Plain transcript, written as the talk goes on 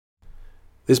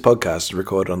This podcast is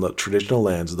recorded on the traditional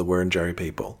lands of the Wurundjeri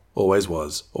people. Always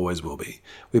was, always will be.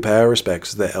 We pay our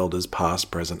respects to their elders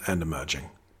past, present and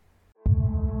emerging.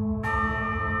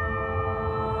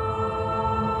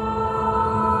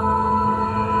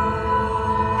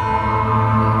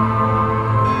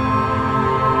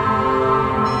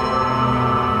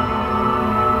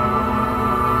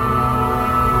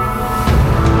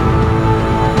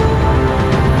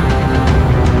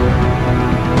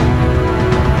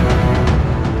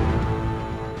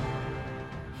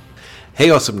 Hey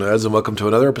awesome nerds, and welcome to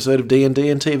another episode of D&D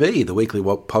and TV, the weekly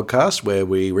podcast where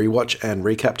we rewatch and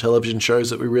recap television shows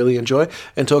that we really enjoy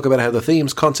and talk about how the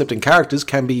themes, concept and characters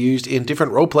can be used in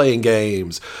different role-playing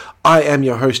games. I am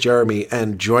your host Jeremy,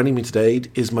 and joining me today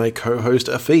is my co-host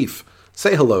Afif.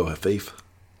 Say hello, Afif.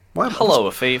 Hello,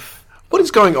 Afif. What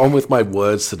is going on with my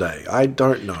words today? I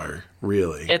don't know,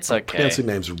 really. It's okay. I'm pronouncing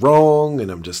names wrong, and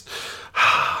I'm just...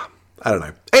 I don't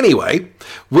know. Anyway,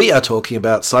 we are talking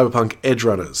about Cyberpunk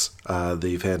Edgerunners,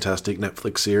 the fantastic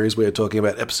Netflix series. We are talking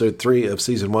about episode 3 of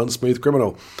season 1, Smooth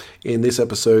Criminal. In this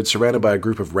episode, surrounded by a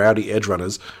group of rowdy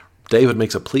Edgerunners, David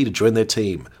makes a plea to join their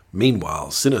team.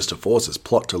 Meanwhile, sinister forces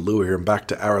plot to lure him back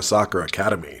to Arasaka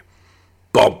Academy.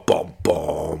 Bom, bom,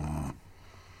 bom.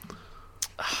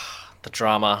 The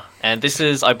drama. And this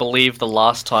is, I believe, the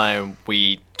last time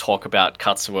we talk about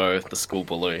Katsuo, the school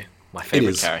bully, my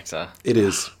favorite character. It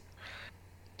is.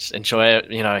 Just enjoy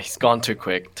it. You know, he's gone too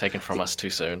quick, taken from us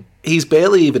too soon. He's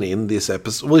barely even in this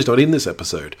episode. Well, he's not in this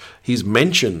episode. He's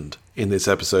mentioned in this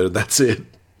episode, and that's it.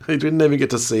 I didn't even get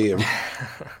to see him.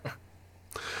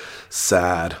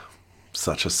 Sad.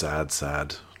 Such a sad.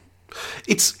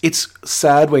 It's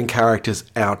sad when characters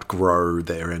outgrow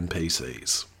their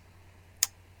NPCs.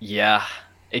 Yeah.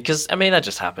 Because, I mean, that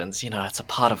just happens. You know, it's a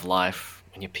part of life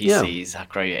when your PCs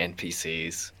outgrow your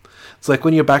NPCs. It's like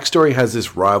when your backstory has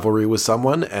this rivalry with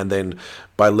someone, and then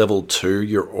by level 2,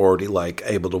 you're already like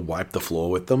able to wipe the floor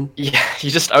with them. Yeah,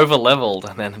 you just over-leveled,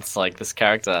 and then it's like this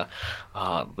character,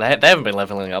 they haven't been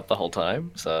leveling up the whole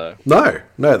time, so... No,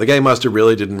 the Game Master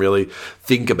really didn't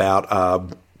think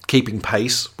about keeping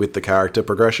pace with the character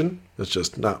progression. It's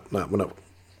just,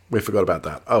 we forgot about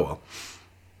that. Oh well.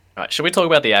 Alright, should we talk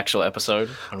about the actual episode?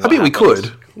 I mean, we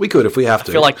could if we have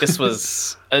to. I feel like this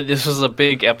was a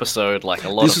big episode, like a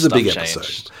lot of stuff changed. This was a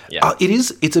big episode. Yeah.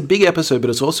 It's a big episode, but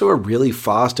it's also a really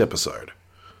fast episode.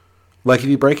 Like, if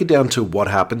you break it down to what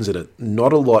happens in it,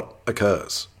 not a lot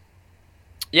occurs.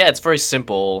 Yeah, it's very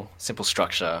simple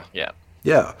structure, yeah.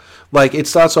 Yeah. Like, it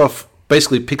starts off,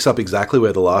 basically picks up exactly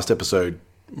where the last episode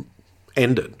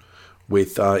ended,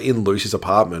 with in Lucy's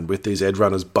apartment, with these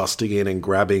Edgerunners busting in and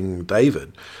grabbing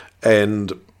David.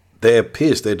 And they're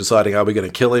pissed. They're deciding, are we going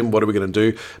to kill him? What are we going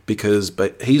to do?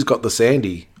 But he's got the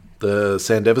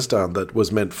Sandevistan that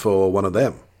was meant for one of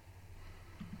them.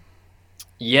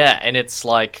 Yeah, and it's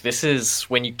like, this is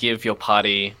when you give your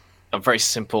party a very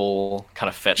simple kind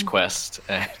of fetch quest,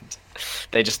 and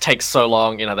they just take so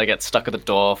long, you know, they get stuck at the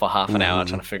door for half an hour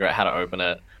trying to figure out how to open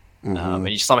it. And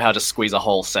you somehow just squeeze a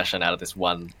whole session out of this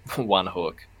one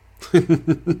hook.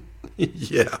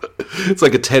 Yeah. It's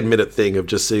like a 10-minute thing of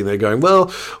just sitting there going,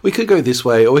 well, we could go this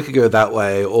way, or we could go that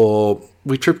way, or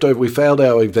we failed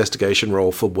our investigation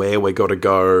roll for where we got to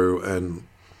go, and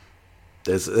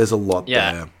there's a lot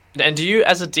there. And do you,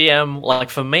 as a DM,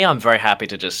 like, for me, I'm very happy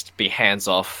to just be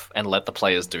hands-off and let the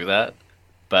players do that.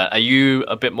 But are you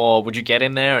a bit more, would you get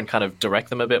in there and kind of direct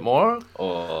them a bit more,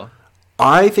 or...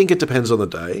 I think it depends on the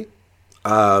day,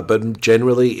 but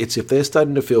generally it's if they're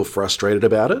starting to feel frustrated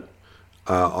about it,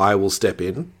 I will step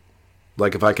in.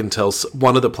 Like, if I can tell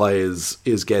one of the players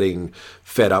is getting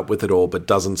fed up with it all but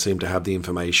doesn't seem to have the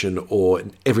information, or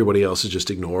everybody else is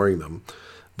just ignoring them,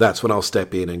 that's when I'll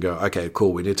step in and go, okay,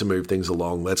 cool, we need to move things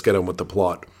along, let's get on with the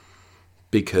plot,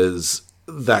 because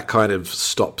that kind of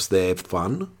stops their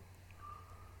fun.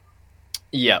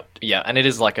 Yeah, and it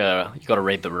is like you got to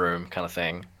read the room kind of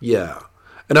thing. Yeah.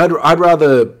 And I'd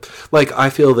rather, like, I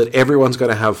feel that everyone's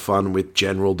going to have fun with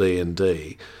general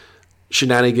D&D.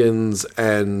 Shenanigans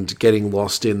and getting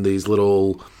lost in these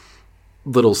little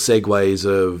segues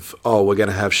of, oh, we're going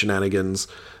to have shenanigans.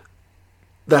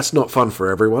 That's not fun for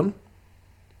everyone.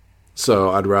 So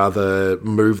I'd rather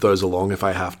move those along if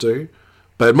I have to.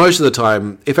 But most of the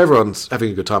time, if everyone's having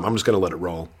a good time, I'm just going to let it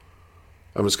roll.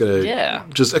 I'm just going to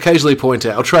just occasionally point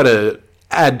out. I'll try to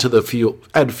add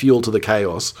fuel to the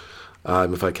chaos.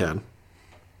 If I can.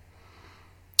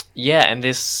 Yeah, and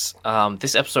this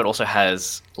episode also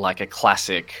has like a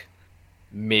classic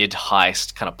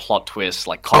mid-heist kind of plot twist,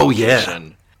 like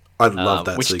competition. I love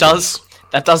that which sequence.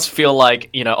 does feel like,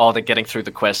 you know, they're getting through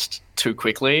the quest too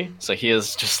quickly. So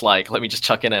here's just like, let me just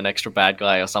chuck in an extra bad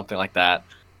guy or something like that.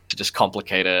 to just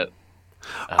complicate it.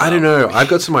 I don't know. I've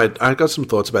got some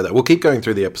thoughts about that. We'll keep going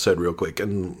through the episode real quick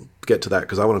and get to that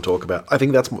because I want to talk about. I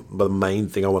think that's the main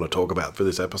thing I want to talk about for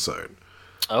this episode.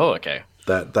 Oh, okay.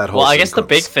 That whole. Well, I guess the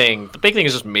big thing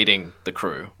is just meeting the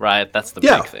crew, right? That's the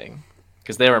big thing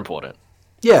because they're important.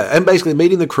 Yeah, and basically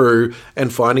meeting the crew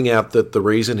and finding out that the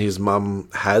reason his mum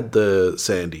had the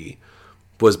Sandy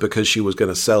was because she was going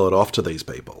to sell it off to these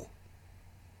people.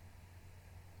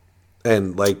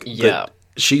 And, like, that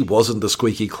she wasn't the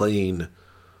squeaky clean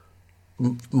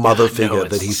mother figure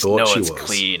that he thought she was. No one's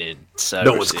clean in City.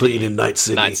 No one's clean in Night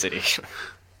City. Night City.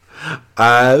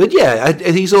 But yeah,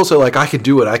 and he's also like, I can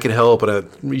do it, I can help, and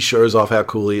he shows off how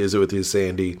cool he is with his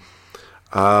Sandy.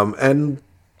 And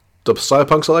the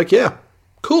Cyberpunks are like, yeah,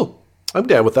 cool, I'm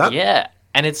down with that. Yeah,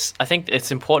 and I think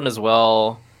it's important as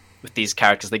well with these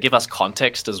characters. They give us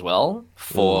context as well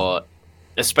for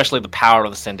especially the power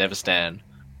of the Sandevistan.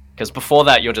 Because before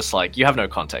that, you're just like, you have no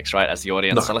context, right? As the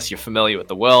audience, unless you're familiar with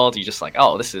the world, you're just like,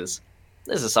 oh, this is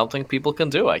something people can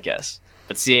do, I guess.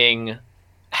 But seeing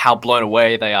how blown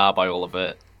away they are by all of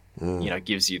it,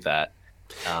 gives you that.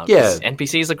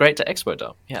 NPCs are great to expo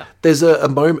dump. Yeah, there's a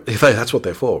moment. That's what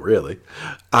they're for, really.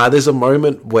 There's a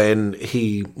moment when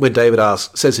David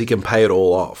says he can pay it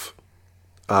all off.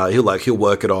 He'll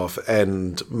work it off,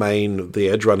 and Maine, the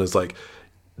Edge Runner's like,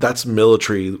 that's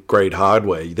military grade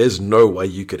hardware. There's no way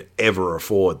you could ever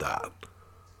afford that.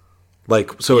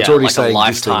 Like, so it's already like saying a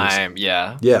lifetime.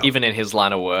 Yeah. Even in his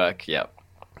line of work. Yeah.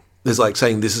 There's like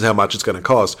saying this is how much it's going to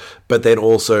cost, but then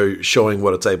also showing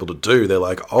what it's able to do. They're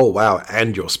like, oh wow,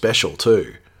 and you're special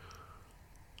too.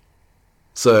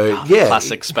 So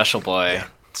classic special boy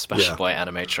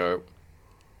anime trope.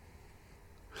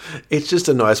 It's just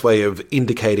a nice way of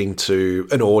indicating to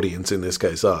an audience, in this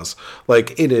case us,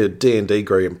 like in a D&D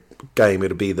game,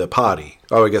 it'd be the party,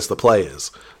 or I guess the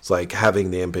players. It's like having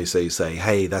the NPC say,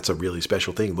 hey, that's a really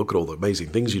special thing. Look at all the amazing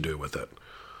things you do with it.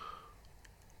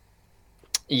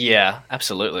 Yeah,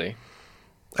 absolutely.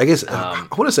 I guess I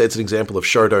want to say it's an example of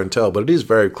show, don't tell, but it is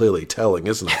very clearly telling,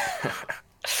 isn't it?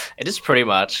 It is pretty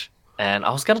much. And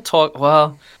I was going to talk,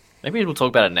 maybe we'll talk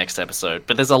about it next episode,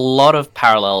 but there's a lot of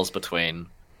parallels between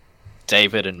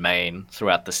David and Maine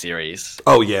throughout the series.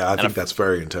 Oh, yeah, I think that's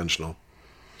very intentional.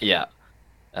 Yeah.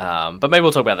 But maybe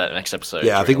we'll talk about that next episode.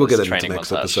 Yeah, I think we'll get into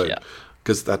next episode.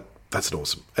 Because that's an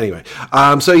awesome. Anyway,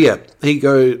 so yeah,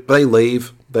 they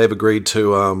leave. They've agreed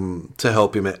to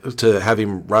help him, to have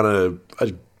him run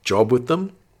a job with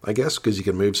them, I guess, because he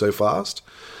can move so fast.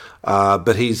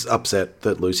 But he's upset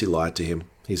that Lucy lied to him.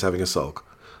 He's having a sulk.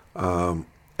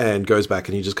 And goes back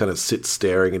and he just kind of sits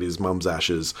staring at his mum's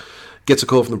ashes. Gets a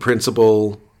call from the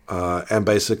principal, and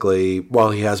basically, while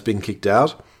he has been kicked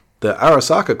out, the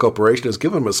Arasaka Corporation has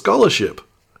given him a scholarship.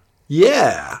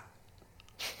 Yeah!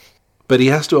 But he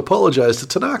has to apologize to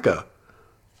Tanaka.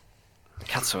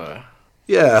 Katsuo.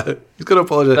 Yeah, he's got to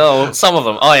apologize. No, some of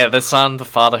them. Oh yeah, the son, the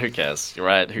father, who cares? You're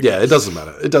right. Who cares? It doesn't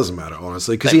matter. It doesn't matter,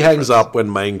 honestly, because he hangs up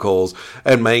when Maine calls,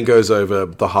 and Maine goes over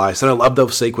the heist. And I love the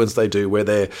sequence they do where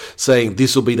they're saying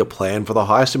this will be the plan for the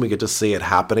heist, and we get to see it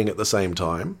happening at the same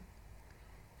time.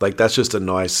 Like, that's just a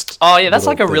nice... Oh, yeah, that's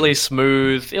like a really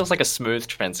smooth... It was like a smooth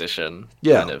transition.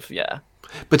 Yeah. Kind of, yeah.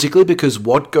 Particularly because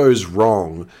what goes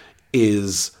wrong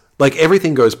is... Like,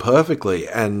 everything goes perfectly,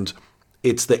 and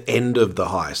it's the end of the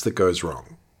heist that goes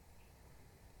wrong.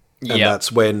 And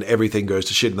that's when everything goes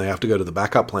to shit and they have to go to the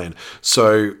backup plan.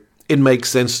 So it makes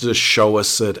sense to show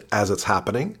us it as it's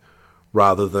happening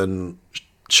rather than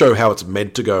show how it's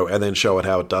meant to go and then show it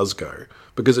how it does go.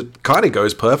 Because it kind of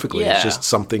goes perfectly. Yeah. It's just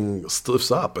something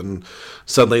slips up and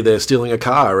suddenly they're stealing a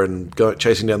car and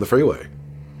chasing down the freeway.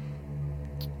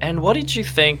 And what did you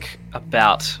think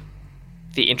about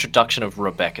the introduction of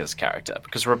Rebecca's character?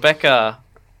 Because Rebecca's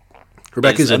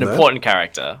is an important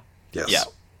character. Yes. Yeah.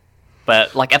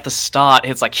 But like at the start,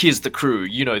 it's like, here's the crew,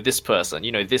 this person,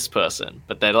 this person.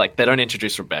 But they don't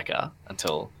introduce Rebecca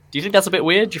until... Do you think that's a bit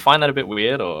weird? Do you find that a bit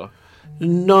weird, or...?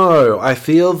 No, I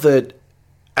feel that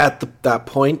at that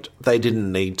point, they didn't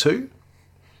need to.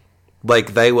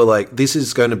 Like, they were like, this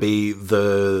is going to be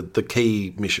the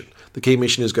key mission. The key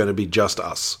mission is going to be just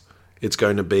us. It's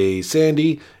going to be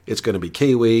Sandy. It's going to be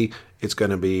Kiwi. It's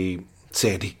going to be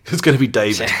Sandy. It's going to be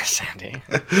David. Sandy.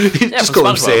 Just call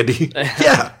him Sandy.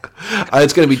 Yeah.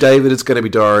 It's going to be David. It's going to be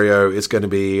Dario. It's going to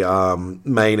be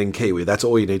Maine and Kiwi. That's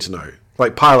all you need to know.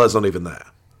 Like, Pilar's not even there.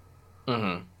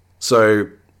 Mm-hmm. So...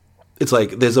 It's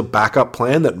like there's a backup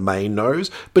plan that Maine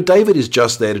knows, but David is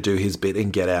just there to do his bit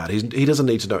and get out. He doesn't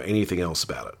need to know anything else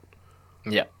about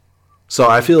it. Yeah. So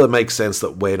I feel it makes sense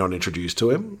that we're not introduced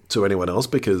to him, to anyone else,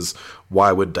 because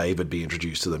why would David be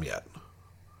introduced to them yet?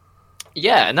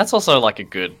 Yeah, and that's also like a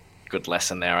good good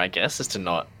lesson there, I guess, is to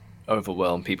not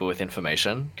overwhelm people with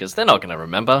information, because they're not going to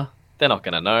remember. They're not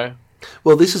going to know.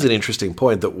 Well, this is an interesting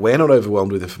point, that we're not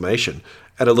overwhelmed with information.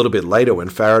 And a little bit later, when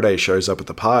Faraday shows up at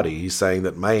the party, he's saying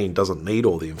that Maine doesn't need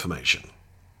all the information.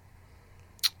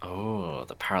 Oh,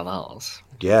 the parallels.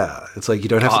 Yeah, it's like you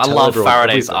don't have to I tell love everyone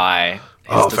Faraday's everything. eye.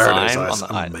 His Faraday's design eye's on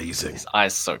the eye. amazing. His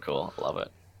eye's so cool. I love it.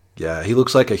 Yeah, he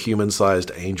looks like a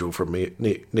human-sized angel from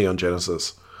Neon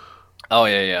Genesis. Oh,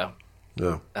 yeah.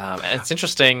 Yeah. It's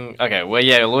interesting. Okay, we're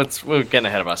getting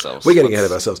ahead of ourselves. We're getting ahead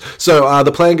of ourselves. So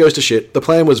the plan goes to shit. The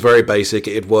plan was very basic.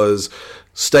 It was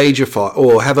stage a fight,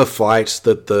 or have a fight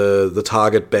that the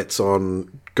target bets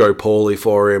on go poorly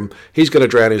for him. He's going to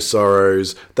drown his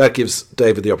sorrows. That gives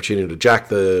David the opportunity to jack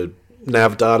the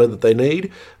nav data that they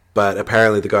need. But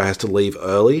apparently the guy has to leave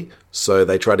early, so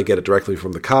they try to get it directly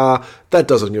from the car. That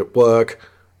doesn't work.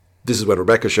 This is when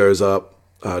Rebecca shows up,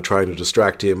 trying to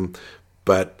distract him.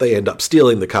 But they end up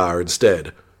stealing the car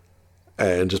instead,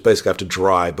 and just basically have to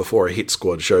drive before a hit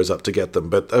squad shows up to get them.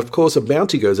 But of course, a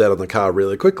bounty goes out on the car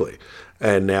really quickly,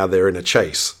 and now they're in a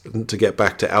chase to get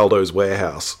back to Aldo's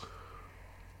warehouse.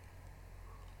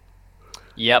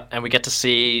 Yep, and we get to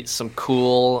see some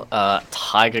cool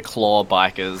Tiger Claw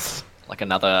bikers, like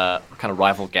another kind of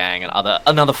rival gang, and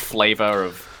another flavor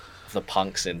of the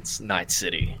punks in Night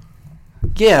City.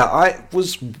 Yeah,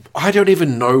 I don't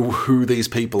even know who these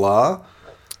people are.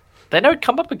 They don't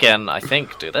come up again, I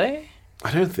think, do they?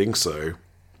 I don't think so.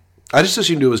 I just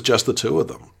assumed it was just the two of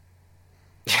them.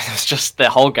 Yeah, it's just their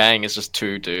whole gang is just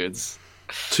two dudes.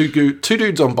 Two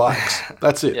dudes on bikes.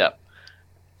 That's it. Yep.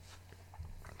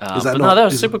 Is that no, that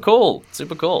was super cool.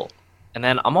 Super cool. And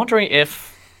then I'm wondering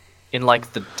if in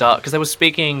like the dub, because they were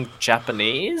speaking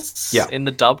Japanese in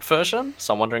the dubbed version,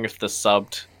 so I'm wondering if the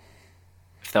subbed,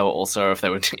 if they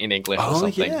were in English or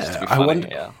something. Yeah. Just to be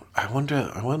funny. I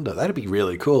wonder. That'd be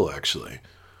really cool, actually.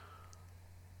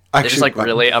 They're just like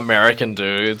really American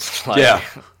dudes. Like,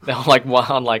 they're like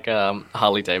on like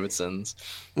Harley Davidsons.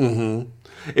 Mm-hmm.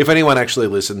 If anyone actually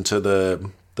listened to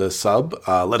the sub,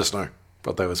 let us know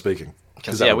what they were speaking.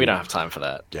 Because we don't have time for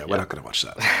that. Yeah, we're not going to watch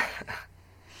that.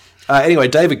 Anyway,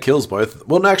 David kills both.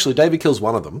 Well, no, actually, David kills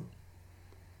one of them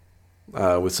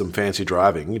with some fancy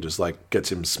driving. He just like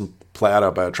gets him plowed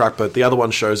up by a truck. But the other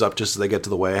one shows up just as they get to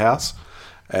the warehouse,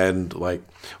 and like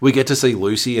we get to see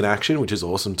Lucy in action, which is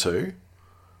awesome too.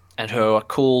 And her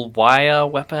cool wire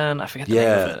weapon. I forget the name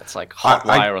of it. It's like hot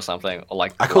wire or something, or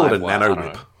like I call it a wire. nano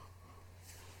whip.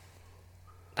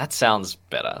 That sounds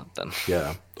better than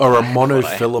or a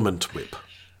monofilament whip.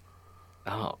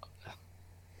 Oh,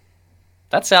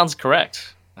 that sounds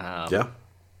correct. I've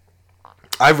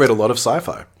read a lot of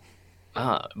sci-fi.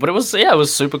 But it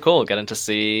was super cool getting to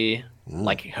see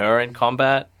like her in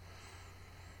combat.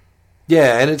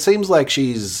 Yeah, and it seems like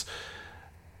she's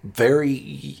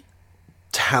very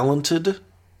talented,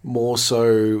 more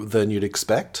so than you'd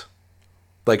expect.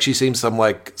 Like she seems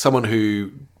someone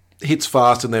who hits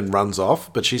fast and then runs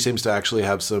off, but she seems to actually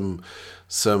have some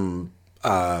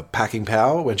packing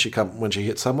power when she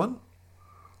hits someone.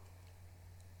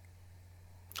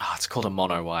 Oh, it's called a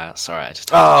mono wire. Sorry, I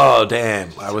just. Oh damn!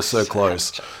 I was so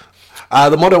close.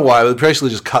 The mono wire basically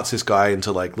just cuts this guy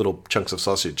into like little chunks of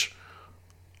sausage.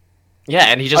 Yeah,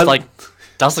 and he just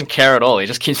doesn't care at all. He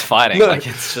just keeps fighting. No. Like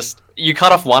it's just you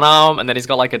cut off one arm, and then he's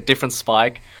got like a different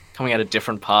spike coming out a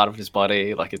different part of his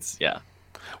body. Like it's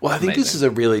Well, I think this is a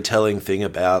really telling thing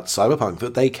about Cyberpunk,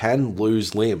 that they can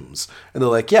lose limbs, and they're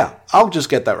like, "Yeah, I'll just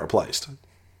get that replaced."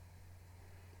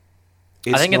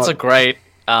 It's a great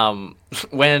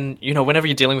whenever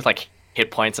you're dealing with like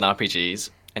hit points in RPGs,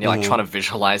 and you're like trying to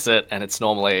visualize it, and it's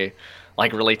normally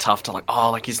like really tough to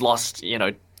like he's lost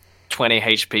 20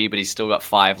 HP, but he's still got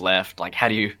 5 left. Like, how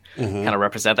do you kind of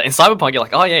represent that? In Cyberpunk, you're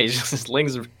like, oh yeah, his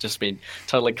legs have just been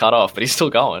totally cut off, but he's still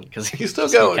going because he's still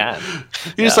going.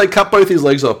 You just like cut both his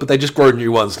legs off, but they just grow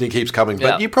new ones, and he keeps coming.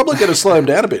 But you probably got to slow him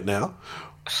down a bit now.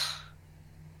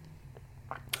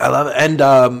 I love it,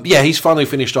 and he's finally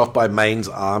finished off by Maine's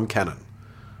arm cannon,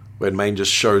 when Maine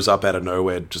just shows up out of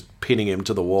nowhere, just pinning him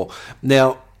to the wall.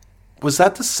 Now, was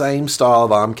that the same style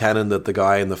of arm cannon that the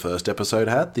guy in the first episode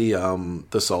had?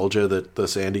 The soldier that the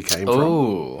Sandy came from?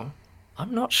 Oh,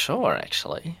 I'm not sure,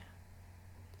 actually.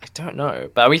 I don't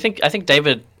know. But I think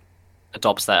David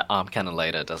adopts that arm cannon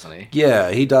later, doesn't he?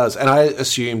 Yeah, he does. And I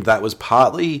assumed that was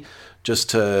partly just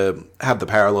to have the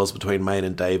parallels between Maine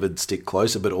and David stick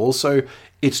closer, but also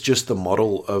it's just the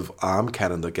model of arm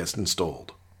cannon that gets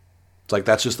installed. It's like,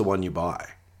 that's just the one you buy.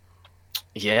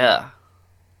 Yeah.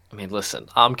 I mean, listen,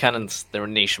 arm cannons, they're a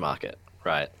niche market,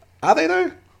 right? Are they,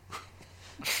 though?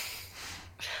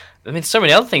 I mean, so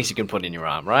many other things you can put in your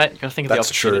arm, right? You gotta think of the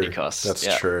opportunity cost.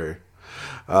 That's true.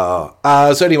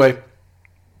 So anyway,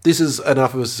 this is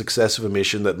enough of a success of a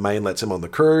mission that Maine lets him on the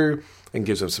crew and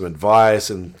gives him some advice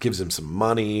and gives him some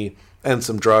money and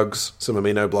some drugs, some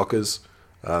amino blockers,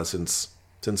 since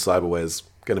cyberware's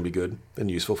going to be good and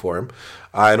useful for him.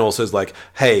 And also is like,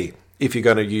 hey, if you're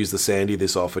going to use the Sandy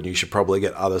this often, you should probably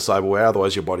get other cyberware,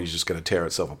 otherwise your body's just going to tear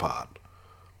itself apart.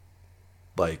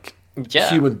 Like,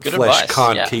 human flesh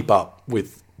can't keep up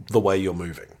with the way you're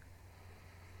moving.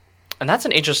 And that's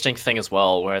an interesting thing as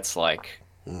well, where it's like,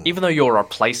 even though you're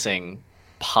replacing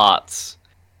parts,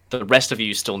 the rest of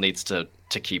you still needs to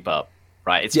keep up,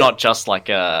 right? It's not just like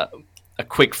a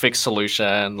quick fix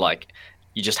solution, like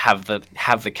you just have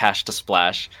the cash to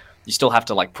splash. You still have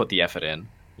to like put the effort in,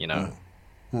 you know?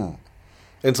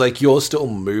 It's like you're still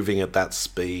moving at that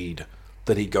speed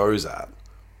that he goes at.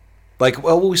 Like,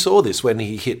 well, we saw this when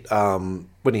he hit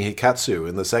Katsu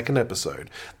in the second episode,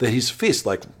 that his fist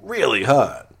like really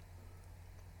hurt.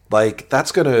 Like,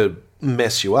 that's going to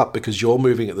mess you up because you're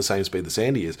moving at the same speed that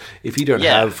Sandy is. If you don't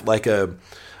have like a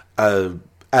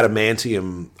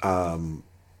adamantium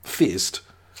fist,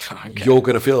 you're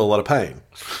going to feel a lot of pain.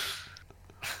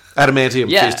 Adamantium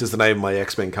Fist is the name of my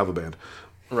X-Men cover band.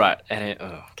 Right, and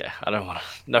I don't want to.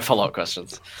 No follow-up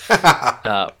questions.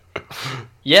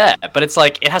 Yeah, but it's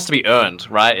like it has to be earned,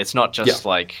 right? It's not just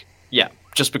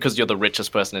just because you're the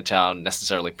richest person in town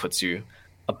necessarily puts you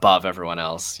above everyone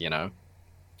else, you know.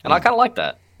 And I kind of like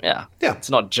that. Yeah, it's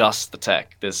not just the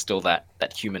tech. There's still that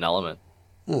human element.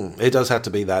 It does have to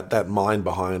be that mind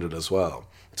behind it as well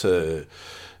to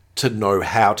know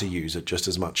how to use it just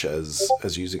as much as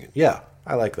using it. Yeah,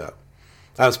 I like that.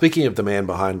 Speaking of the man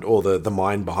behind, or the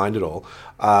mind behind it all,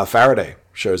 Faraday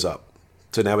shows up.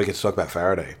 So now we get to talk about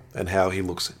Faraday and how he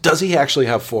looks. Does he actually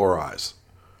have 4 eyes?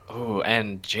 Oh,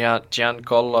 and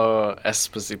Giancarlo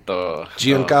Esposito.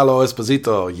 Giancarlo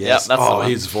Esposito, yes. That's the one.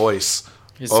 His voice.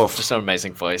 He's just an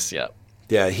amazing voice, yeah.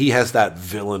 Yeah, he has that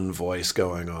villain voice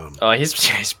going on. Oh, he's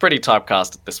pretty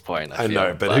typecast at this point. I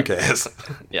know, but who cares?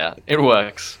 Yeah, it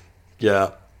works.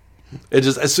 Yeah. It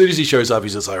just, as soon as he shows up,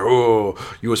 he's just like, oh,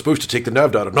 you were supposed to take the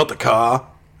nav data, not the car.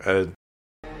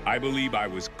 I believe I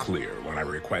was clear when I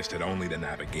requested only the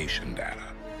navigation data,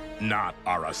 not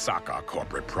Arasaka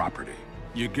corporate property.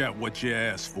 You got what you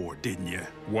asked for, didn't you?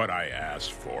 What I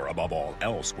asked for, above all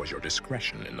else, was your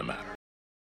discretion in the matter.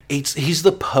 He's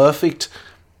the perfect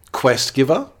quest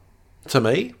giver to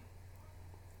me,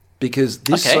 because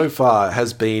this so far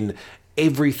has been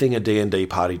everything a D&D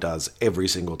party does every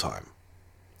single time.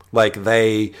 Like,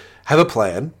 they have a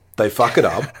plan, they fuck it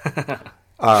up,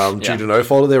 due to no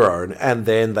fault of their own, and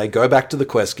then they go back to the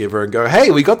quest giver and go, hey,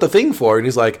 we got the thing for it. And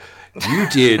he's like, you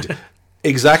did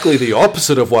exactly the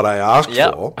opposite of what I asked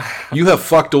for. You have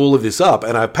fucked all of this up,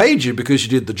 and I paid you because you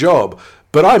did the job,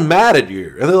 but I'm mad at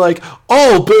you. And they're like,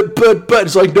 oh, but,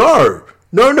 it's like, no.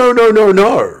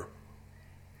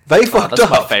 They fucked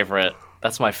up.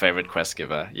 That's my favorite quest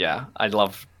giver. Yeah, I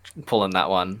love pulling that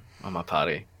one on my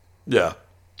party. Yeah.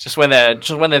 Just when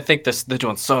they think they're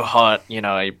doing so hot, you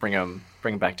know, you bring them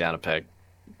back down a peg.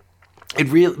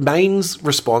 Maine's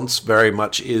response very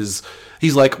much is,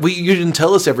 he's like, you didn't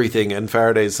tell us everything, and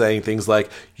Faraday's saying things like,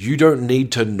 you don't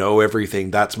need to know everything,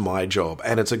 that's my job.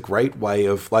 And it's a great way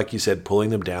of, like you said,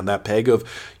 pulling them down that peg of,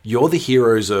 you're the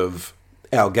heroes of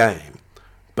our game,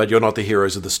 but you're not the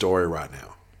heroes of the story right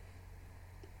now.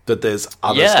 That there's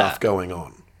other stuff going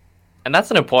on. And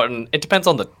that's an important... It depends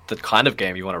on the kind of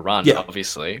game you want to run,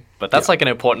 obviously. But that's like an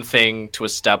important thing to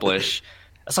establish.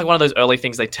 That's like one of those early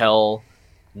things they tell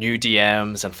new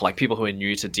DMs and for like people who are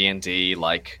new to D&D,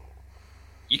 like,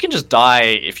 you can just die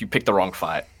if you pick the wrong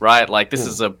fight, right? Like, this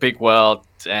is a big world,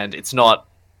 and it's not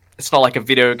like a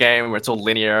video game where it's all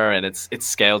linear and it's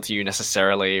scaled to you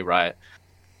necessarily, right?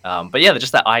 But yeah,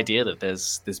 just that idea that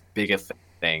there's bigger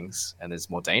things and there's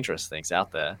more dangerous things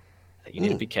out there. You need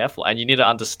to be careful, and you need to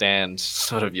understand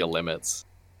sort of your limits.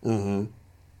 Mm-hmm.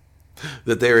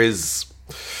 That there is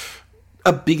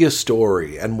a bigger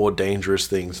story and more dangerous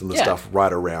things than the stuff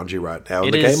right around you right now.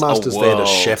 And the Game Master's there to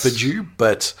shepherd you,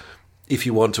 but if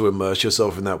you want to immerse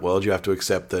yourself in that world, you have to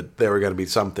accept that there are going to be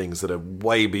some things that are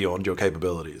way beyond your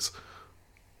capabilities.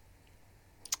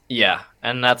 Yeah,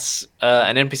 and that's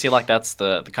an NPC like that's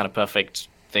the kind of perfect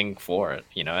thing for it,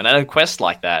 you know. And a quest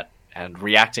like that, and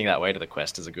reacting that way to the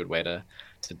quest is a good way to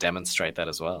demonstrate that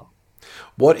as well.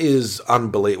 What is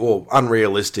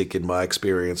unrealistic in my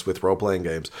experience with role-playing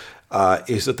games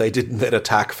is that they didn't then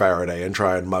attack Faraday and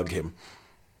try and mug him.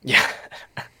 Yeah.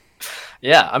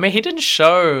 Yeah, I mean, he didn't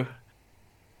show...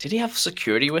 Did he have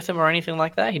security with him or anything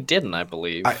like that? He didn't, I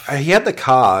believe. He had the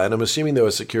car, and I'm assuming there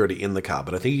was security in the car,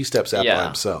 but I think he steps out by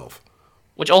himself.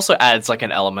 Which also adds like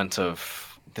an element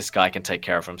of this guy can take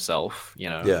care of himself, you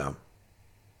know? Yeah.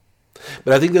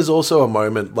 But I think there's also a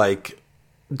moment, like,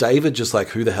 David just like,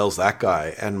 who the hell's that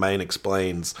guy? And Maine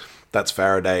explains, that's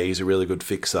Faraday, he's a really good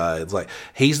fixer. It's like,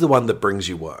 he's the one that brings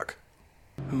you work.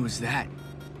 Who's that?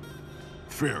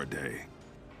 Faraday,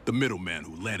 the middleman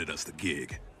who landed us the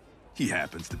gig. He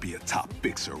happens to be a top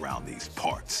fixer around these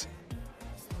parts.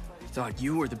 Thought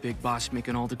you were the big boss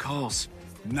making all the calls.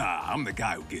 Nah, I'm the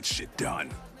guy who gets shit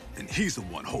done. And he's the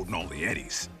one holding all the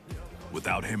eddies.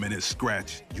 Without him and his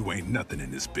scratch, you ain't nothing in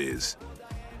this biz.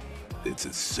 It's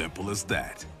as simple as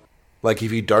that. Like,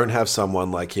 if you don't have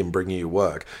someone like him bringing you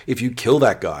work, if you kill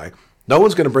that guy, no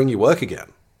one's going to bring you work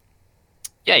again.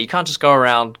 Yeah, you can't just go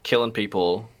around killing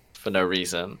people for no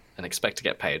reason and expect to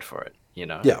get paid for it, you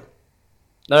know? Yeah.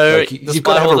 No, Like, you've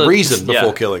got to have a reason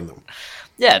before killing them.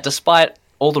 Yeah, despite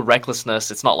all the recklessness,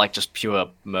 it's not like just pure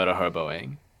murder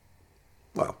hoboing.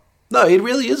 Well, no, it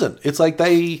really isn't. It's like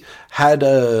they had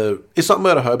a... It's not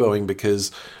murder hoboing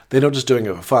because they're not just doing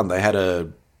it for fun. They had a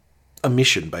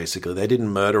mission, basically. They didn't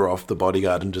murder off the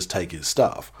bodyguard and just take his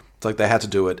stuff. It's like they had to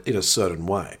do it in a certain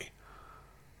way.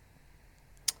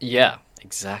 Yeah,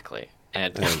 exactly.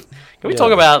 And can we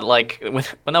talk about, like, when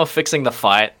they were fixing the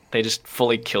fight, they just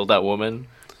fully killed that woman?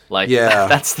 Like,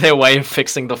 that's their way of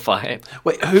fixing the fight.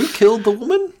 Wait, who killed the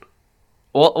woman?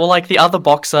 Well, like, the other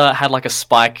boxer had, like, a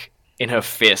spike in her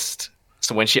fist.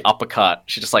 So when she uppercut,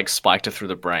 she just, like, spiked her through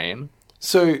the brain.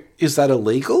 So, is that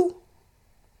illegal?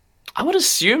 I would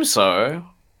assume so.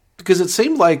 Because it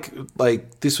seemed like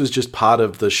this was just part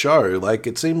of the show. Like,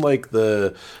 it seemed like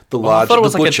the large... I thought it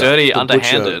was like butcher, a dirty, the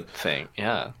underhanded butcher, thing,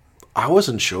 yeah. I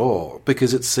wasn't sure,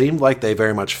 because it seemed like they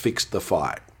very much fixed the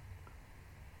fight.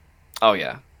 Oh,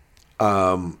 yeah.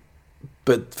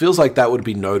 But feels like that would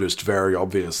be noticed very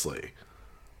obviously.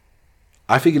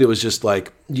 I figured it was just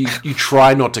like, you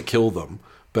try not to kill them,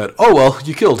 but oh well,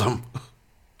 you killed them.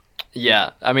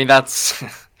 Yeah, I mean, that's...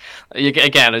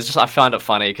 Again, it's just, I find it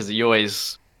funny because you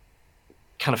always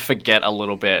kind of forget a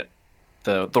little bit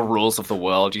the rules of the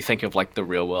world. You think of like the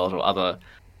real world or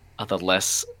other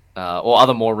less or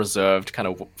other more reserved kind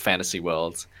of fantasy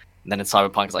worlds. And then in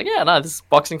Cyberpunk, it's like, yeah, no, this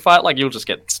boxing fight, like, you'll just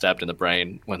get stabbed in the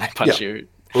brain when they punch you.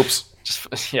 Oops.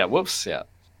 Just, yeah, whoops, yeah.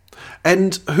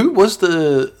 And who was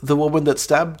the woman that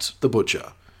stabbed the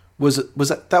butcher? Was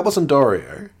that wasn't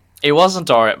Dario? It wasn't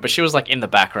Dario, but she was like in the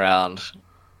background.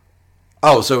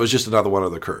 Oh, so it was just another one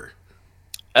of the crew.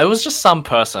 It was just some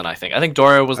person, I think. I think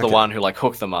Dario was the one who like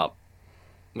hooked them up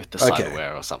with the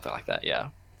cyberware or something like that, yeah.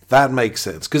 That makes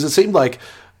sense, because it seemed like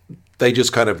they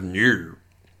just kind of knew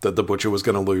that the butcher was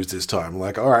going to lose this time.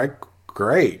 Like, all right,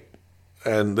 great.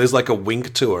 And there's like a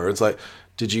wink to her. It's like,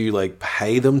 did you like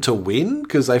pay them to win?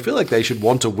 Because I feel like they should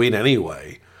want to win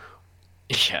anyway.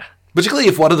 Yeah. Particularly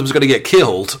if one of them's going to get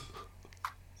killed.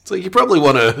 So you probably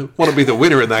want to be the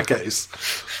winner in that case.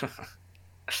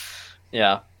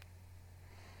 Yeah.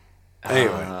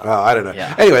 Anyway, I don't know.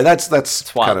 Yeah. Anyway, that's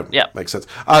kind of makes sense.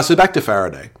 So back to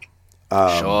Faraday.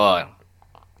 Sure.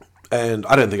 And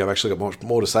I don't think I've actually got much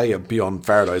more to say beyond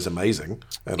Faraday's amazing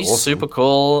and He's awesome. super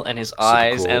cool, and his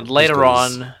eyes, cool. and later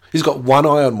on... He's got one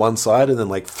eye on one side and then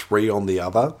like three on the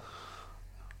other.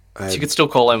 So you could still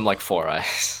call him like Four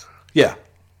Eyes. Yeah.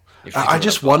 I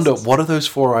just wonder, what are those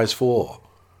four eyes for?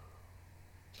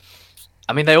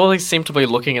 I mean, they always seem to be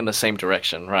looking in the same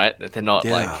direction, right? They're not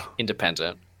like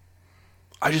independent.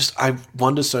 I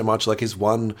wonder so much, like, is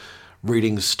one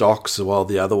reading stocks while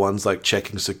the other one's like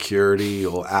checking security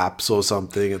or apps or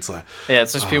something? It's like, yeah,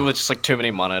 it's just people with just like too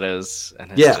many monitors,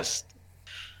 and it's just...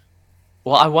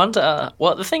 Well, I wonder.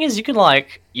 Well, the thing is, you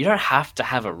don't have to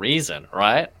have a reason,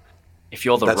 right? If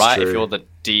you're if you're the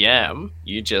DM,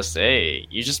 you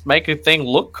just make a thing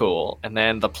look cool, and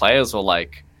then the players will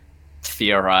like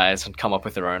theorize and come up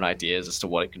with their own ideas as to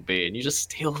what it could be, and you just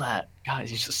steal that,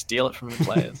 guys. You just steal it from your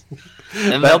players,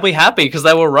 and they'll be happy because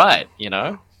they were right, you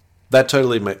know. That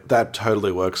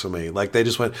totally works for me. Like, they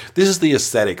just went, this is the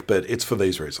aesthetic, but it's for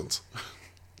these reasons.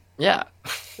 Yeah.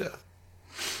 Yeah.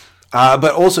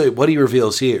 But also, what he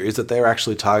reveals here is that they're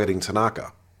actually targeting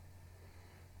Tanaka.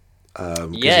 They're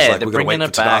bringing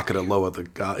it back. Tanaka to lower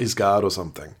his guard or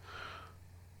something.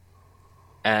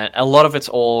 And a lot of it's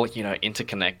all,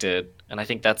 interconnected. And I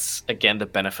think that's, again, the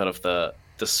benefit of the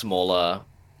smaller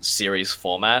series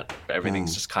format, where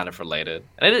everything's just kind of related.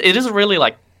 And it is a really,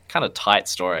 like, kind of tight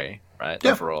story, right?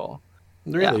 Yeah. Overall.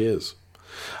 It really is.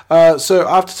 So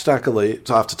after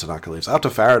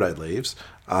Faraday leaves,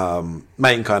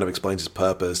 Maine kind of explains his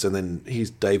purpose, and then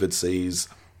David sees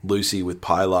Lucy with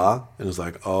Pilar and is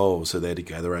like, oh, so they're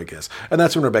together, I guess. And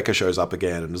that's when Rebecca shows up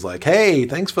again and is like, hey,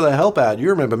 thanks for the help out. You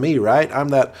remember me, right? I'm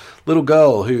that little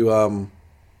girl who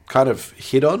kind of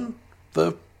hit on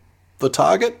the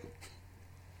target.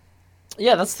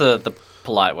 Yeah, that's the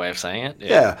polite way of saying it.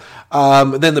 Yeah.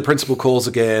 Then the principal calls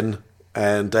again,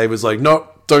 and David's like, no,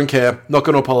 don't care, not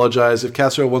going to apologize. If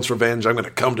Cassiel wants revenge, I'm going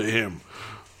to come to him.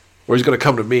 Or he's going to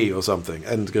come to me or something.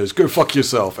 And goes, go fuck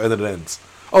yourself. And then it ends.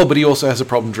 Oh, but he also has a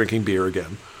problem drinking beer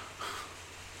again.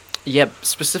 Yeah,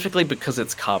 specifically because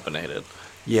it's carbonated.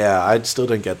 Yeah, I still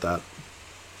don't get that.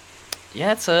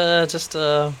 Yeah, it's just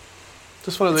one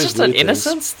of those just weird an things.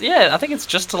 innocence. Yeah, I think it's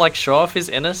just to like show off his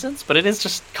innocence, but it is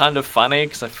just kind of funny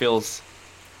because it feels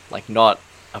like not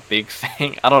a big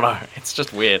thing. I don't know. It's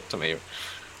just weird to me.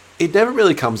 It never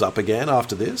really comes up again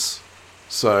after this,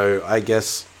 so I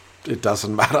guess it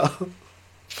doesn't matter.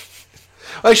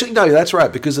 Actually, no, that's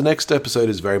right, because the next episode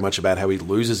is very much about how he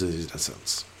loses his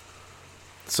innocence.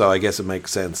 So I guess it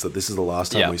makes sense that this is the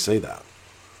last time we see that.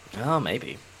 Oh,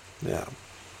 maybe. Yeah.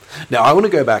 Now, I want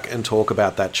to go back and talk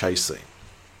about that chase scene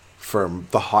from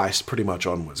the heist pretty much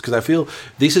onwards, because I feel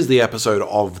this is the episode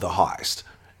of the heist.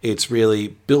 It's really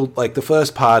built, like the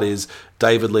first part is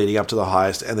David leading up to the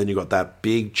heist, and then you've got that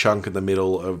big chunk in the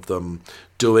middle of them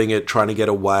doing it, trying to get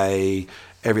away,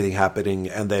 everything happening,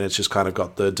 and then it's just kind of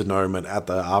got the denouement at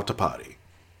the after party.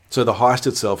 So the heist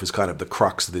itself is kind of the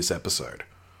crux of this episode.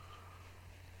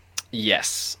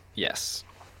 Yes.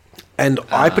 And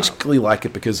I particularly like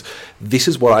it because this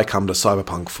is what I come to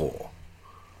Cyberpunk for.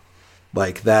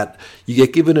 Like that, you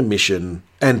get given a mission,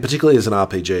 and particularly as an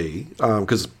RPG,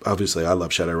 because obviously I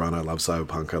love Shadowrun, I love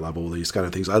Cyberpunk, I love all these kind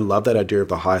of things. I love that idea of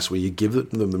the heist where you give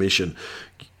them the mission.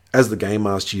 As the game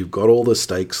master, you've got all the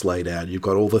stakes laid out, you've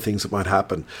got all the things that might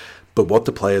happen, but what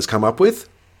the players come up with,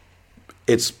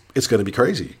 it's going to be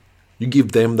crazy. You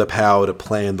give them the power to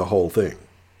plan the whole thing.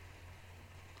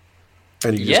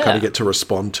 And you just kind of get to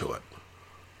respond to it.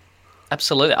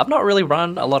 Absolutely. I've not really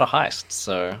run a lot of heists,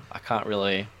 so I can't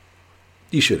really...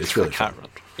 You should. It's really fun.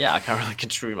 I can't really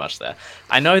contribute much there.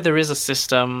 I know there is a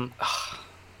system...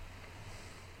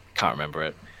 can't remember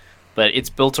it. But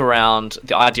it's built around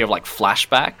the idea of like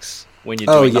flashbacks when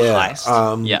you're doing the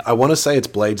heist. I want to say it's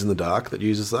Blades in the Dark that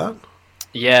uses that.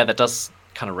 Yeah, that does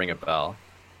kind of ring a bell.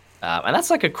 And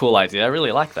that's like a cool idea. I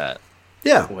really like that.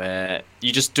 Yeah. Where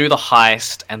you just do the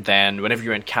heist, and then whenever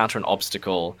you encounter an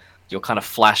obstacle, you'll kind of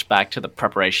flash back to the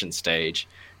preparation stage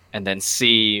and then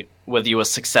see whether you were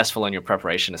successful in your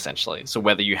preparation, essentially. So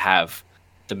whether you have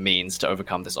the means to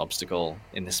overcome this obstacle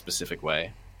in this specific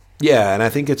way. Yeah, and I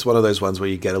think it's one of those ones where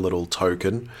you get a little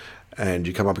token and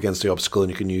you come up against the obstacle and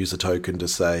you can use the token to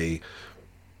say,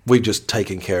 we've just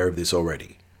taken care of this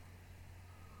already.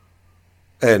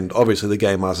 And obviously the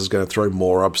Game Master is going to throw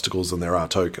more obstacles than there are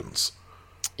tokens.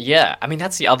 Yeah, I mean,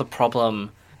 that's the other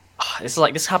problem.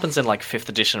 This happens in like 5th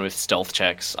edition with stealth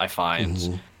checks, I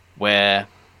find, where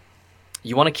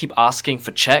you want to keep asking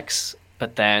for checks,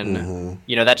 but then,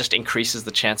 that just increases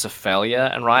the chance of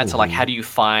failure. And so like, how do you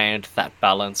find that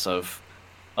balance of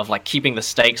like keeping the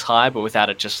stakes high, but without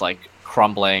it just like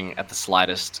crumbling at the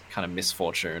slightest kind of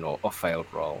misfortune or failed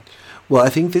roll? Well, I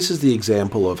think this is the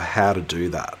example of how to do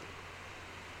that.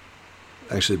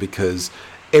 Actually, because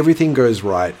everything goes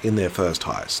right in their first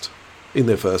heist, in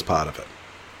their first part of it.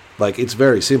 Like, it's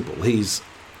very simple.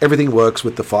 Everything works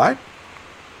with the fight.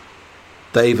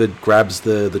 David grabs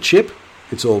the chip.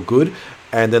 It's all good.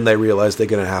 And then they realize they're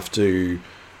going to have to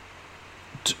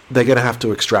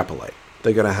extrapolate.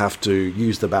 They're going to have to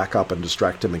use the backup and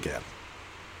distract him again.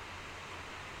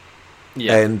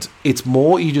 Yeah. And it's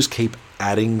more you just keep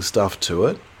adding stuff to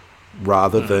it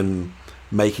rather than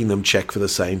making them check for the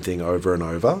same thing over and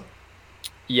over.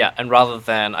 Yeah, and rather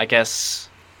than, I guess,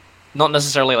 not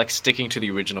necessarily like sticking to the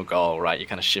original goal, right? You're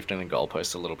kind of shifting the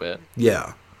goalpost a little bit.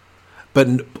 Yeah.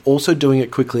 But also doing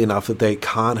it quickly enough that they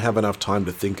can't have enough time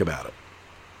to think about it.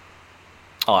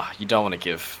 Oh, you don't want to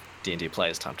give D&D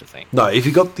players time to think. No, if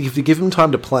you give them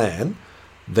time to plan,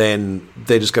 then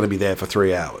they're just going to be there for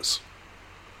 3 hours.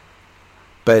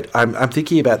 But I'm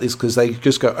thinking about this because they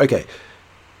just go, okay,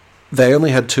 they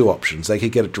only had 2 options. They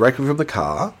could get it directly from the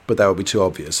car, but that would be too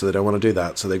obvious, so they don't want to do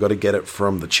that, so they've got to get it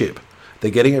from the chip.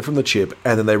 They're getting it from the chip,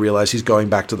 and then they realize he's going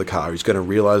back to the car. He's going to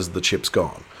realize the chip's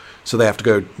gone. So they have to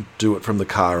go do it from the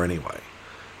car anyway.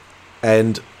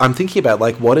 And I'm thinking about,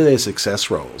 like, what are their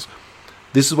success rolls?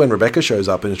 This is when Rebecca shows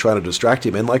up and is trying to distract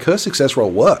him, and, like, her success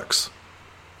roll works.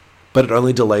 But it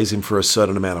only delays him for a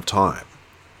certain amount of time.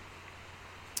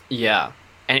 Yeah.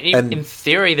 And in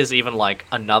theory, there's even, like,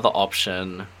 another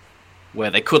option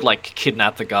where they could, like,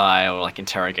 kidnap the guy or, like,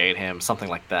 interrogate him, something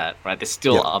like that, right? There's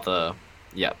still other...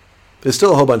 Yeah. There's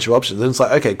still a whole bunch of options. And it's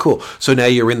like, okay, cool. So now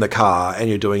you're in the car and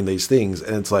you're doing these things.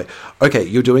 And it's like, okay,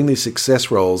 you're doing these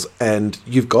success rolls and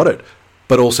you've got it.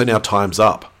 But also now time's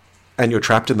up. And you're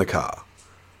trapped in the car.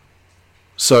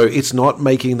 So it's not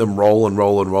making them roll and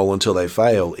roll and roll until they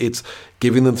fail. It's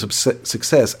giving them some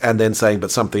success and then saying,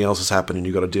 but something else has happened and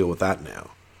you've got to deal with that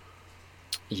now.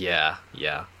 Yeah.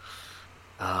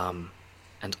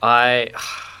 And I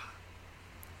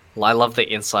love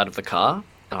the inside of the car,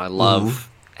 and I love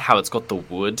how it's got the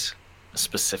wood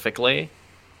specifically,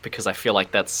 because I feel like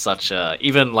that's such a,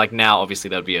 even like now, obviously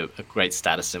that would be a great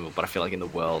status symbol, but I feel like in the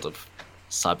world of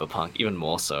Cyberpunk, even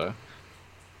more so.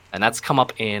 And that's come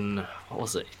up in, what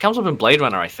was it? It comes up in Blade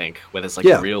Runner, I think, where there's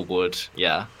like real wood.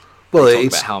 Yeah. Well, Talk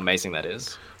it's about how amazing that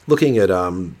is. looking at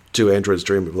Do Androids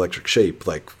Dream of Electric Sheep,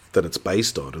 like that it's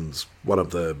based on, and it's one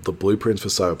of the blueprints for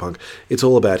Cyberpunk. It's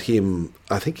all about him.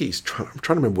 I think I'm trying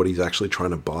to remember what he's actually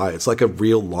trying to buy. It's like a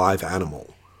real live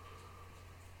animal,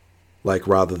 like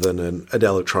rather than an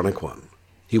electronic one.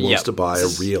 He wants to buy a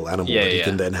real animal that he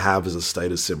can then have as a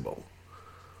status symbol.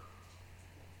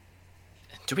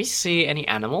 Do we see any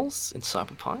animals in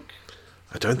Cyberpunk?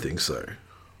 I don't think so.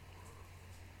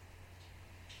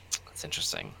 That's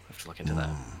interesting. I have to look into that.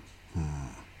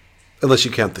 Unless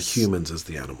you count the humans as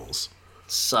the animals.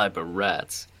 Cyber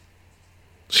rats.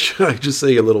 I just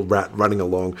see a little rat running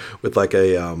along with like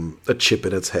a chip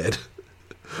in its head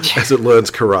as it learns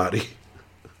karate.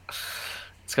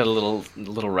 It's got a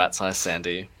little rat-sized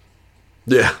Sandy.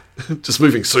 Yeah, just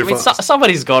moving so fast.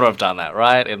 Somebody's got to have done that,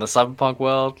 right? In the Cyberpunk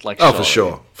world, like for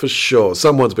sure.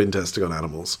 Someone's been testing on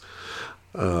animals.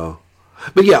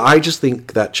 But yeah, I just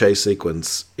think that chase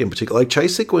sequence in particular, like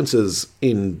chase sequences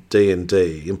in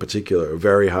D&D in particular, are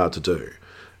very hard to do.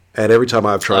 And every time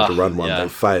I've tried to run one,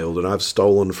 they've failed, and I've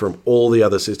stolen from all the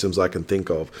other systems I can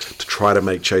think of to try to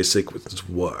make chase sequences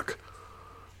work.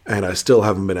 And I still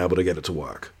haven't been able to get it to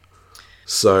work.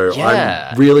 So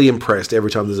I'm really impressed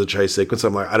every time there's a chase sequence.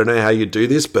 I'm like, I don't know how you do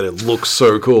this, but it looks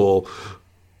so cool.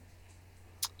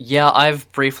 Yeah,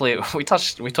 I've briefly we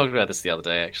talked about this the other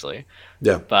day actually.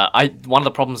 Yeah. But one of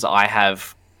the problems that I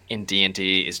have in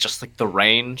D&D is just like the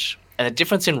range and the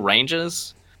difference in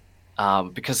ranges,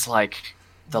 because like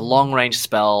the long range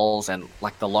spells and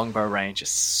like the longbow range is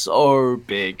so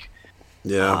big.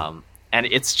 Yeah. And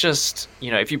it's just,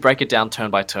 if you break it down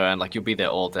turn by turn, like you'll be there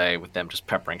all day with them just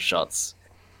peppering shots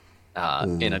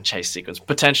in a chase sequence,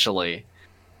 potentially,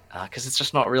 because it's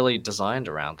just not really designed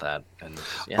around that. And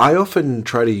I often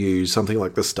try to use something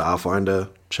like the Starfinder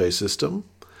chase system,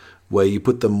 where you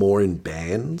put them more in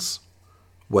bands,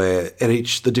 and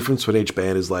the difference between each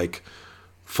band is like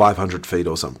 500 feet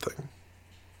or something.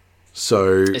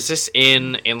 So is this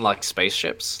in like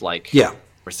spaceships? Like yeah,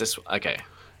 or is this okay?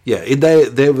 Yeah, in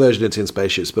their version it's in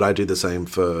spaceships, but I do the same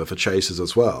for chases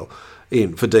as well.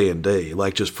 For D&D,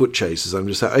 like just foot chases, I'm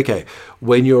just saying, okay,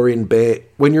 when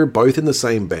you're both in the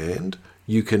same band,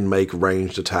 you can make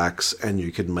ranged attacks and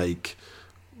you can make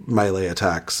melee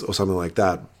attacks or something like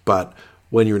that. But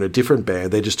when you're in a different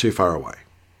band, they're just too far away.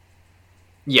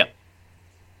 Yep.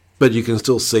 But you can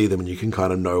still see them and you can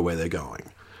kind of know where they're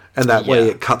going. And that way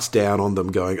it cuts down on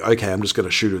them going, okay, I'm just going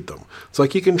to shoot at them. It's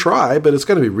like you can try, but it's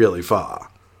going to be really far.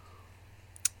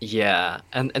 Yeah,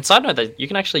 and side note that you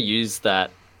can actually use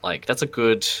that, like, that's a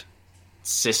good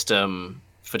system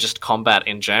for just combat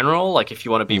in general. Like, if you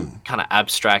want to be kind of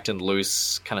abstract and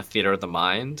loose, kind of theater of the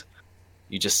mind,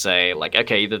 you just say, like,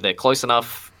 okay, either they're close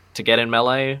enough to get in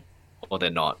melee, or they're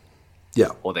not. Yeah.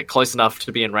 Or they're close enough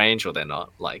to be in range, or they're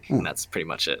not. Like, and that's pretty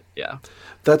much it, yeah.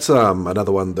 That's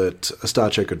another one that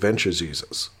Star Trek Adventures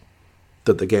uses.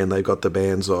 That, again, they've got the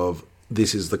bands of,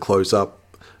 this is the close-up,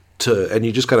 and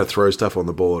you just kind of throw stuff on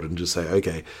the board and just say,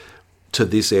 okay, to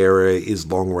this area is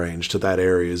long range, to that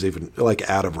area is even like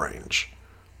out of range.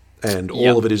 And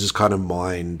all of it is just kind of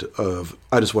mind of,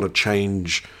 I just want to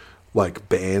change like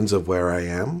bands of where I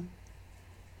am.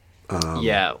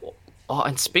 Yeah. Oh,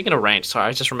 and speaking of range, sorry,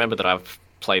 I just remembered that I've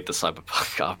played the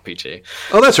Cyberpunk RPG.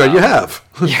 Oh, that's right, you have.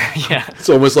 Yeah. It's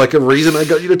almost like a reason I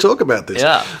got you to talk about this.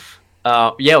 Yeah.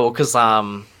 Well, because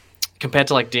compared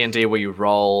to like D&D where you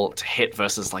roll to hit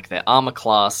versus like their armor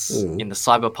class, in the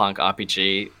Cyberpunk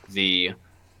RPG, the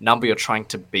number you're trying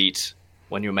to beat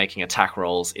when you're making attack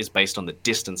rolls is based on the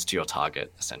distance to your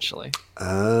target, essentially.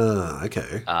 Ah,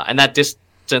 okay. And that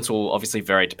distance will obviously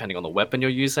vary depending on the weapon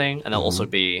you're using, and there'll also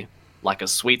be like a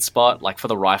sweet spot. Like for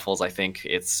the rifles, I think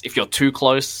it's if you're too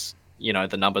close,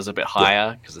 the number's a bit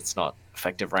higher because it's not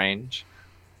effective range.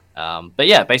 But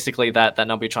yeah, basically that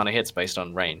number you're trying to hit is based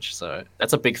on range. So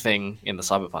that's a big thing in the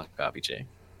Cyberpunk RPG.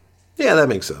 Yeah, that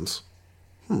makes sense.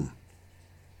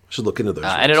 Should look into those.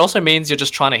 And it also means you're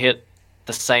just trying to hit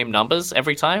the same numbers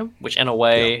every time, which in a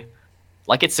way,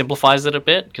 like it simplifies it a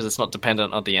bit because it's not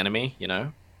dependent on the enemy,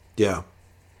 Yeah.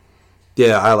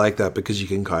 Yeah, I like that because you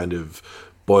can kind of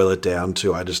boil it down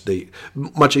to, I just need,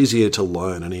 much easier to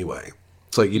learn anyway.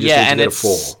 It's like you just need to get a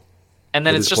 4. And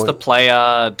then at it's this just the point.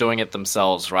 player doing it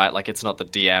themselves, right? Like, it's not the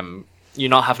DM. You're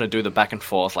not having to do the back and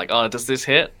forth, like, oh, does this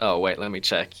hit? Oh, wait, let me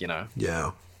check, you know?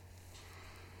 Yeah.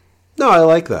 No, I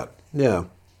like that. Yeah.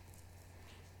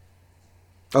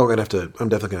 Oh, I'm definitely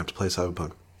gonna have to play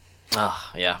Cyberpunk.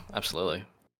 Ah, yeah, absolutely.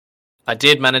 I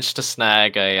did manage to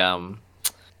snag a,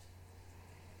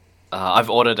 I've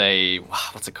ordered a,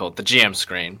 what's it called? The GM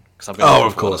screen. 'Cause I've been Oh, looking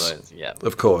of for one course. those. Yeah.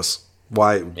 Of course.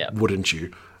 Why Yeah. wouldn't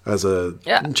you, as a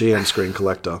Yeah. GM screen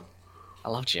collector? I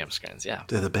love GM screens, yeah.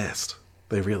 They're the best.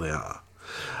 They really are.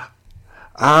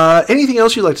 Anything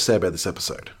else you'd like to say about this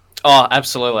episode? Oh,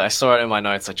 absolutely. I saw it in my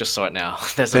notes. I just saw it now.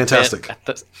 There's Fantastic.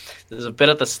 There's a bit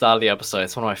at the start of the episode.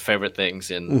 It's one of my favorite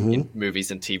things in Mm-hmm.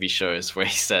 movies and TV shows where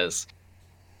he says,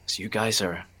 "So you guys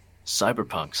are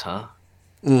cyberpunks, huh?"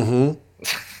 Mm-hmm.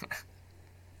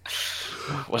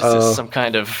 What is this, some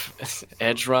kind of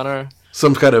edge runner?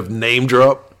 Some kind of name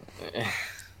drop.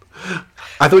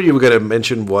 I thought you were going to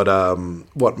mention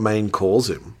what Maine calls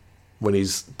him when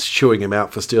he's chewing him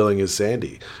out for stealing his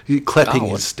Sandy. He's clapping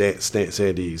his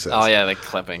Sandy, he says. Oh, yeah, they're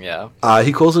clipping, yeah.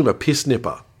 He calls him a piss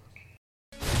nipper.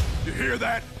 You hear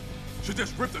that? Should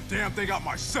just rip the damn thing out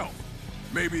myself.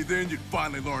 Maybe then you'd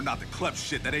finally learn not to clep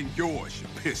shit that ain't yours, you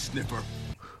piss sniffer.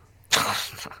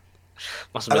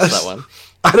 Must have missed that one.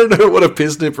 I don't know what a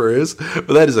piss nipper is, but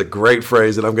that is a great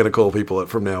phrase that I'm going to call people it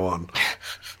from now on.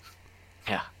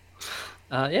 Yeah.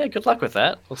 Yeah, good luck with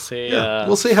that. We'll see. Yeah,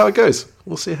 we'll see how it goes.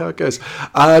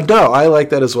 No, I like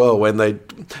that as well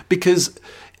because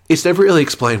it's never really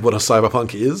explained what a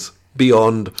cyberpunk is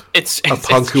beyond a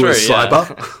punk who is true, yeah.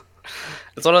 cyber.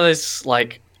 It's one of those,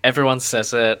 like, everyone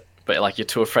says it, but, like, you're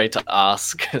too afraid to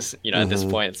ask because, you know, at Mm-hmm. this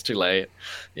point it's too late.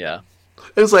 Yeah.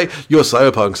 It's like, you're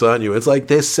cyberpunks, aren't you? It's like,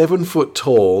 they're 7 foot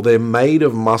tall, they're made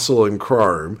of muscle and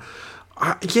chrome.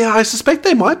 I suspect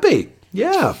they might be.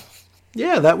 Yeah,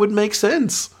 that would make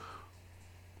sense.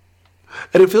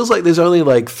 And it feels like there's only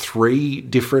like 3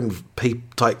 different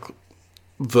type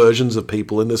versions of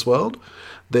people in this world.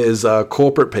 There's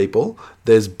corporate people,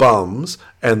 there's bums,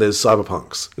 and there's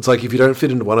cyberpunks. It's like, if you don't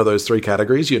fit into one of those 3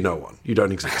 categories, you're no one. You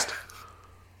don't exist.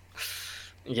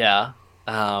 Yeah.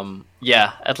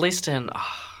 Yeah, at least in... I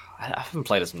haven't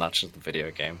played as much as the video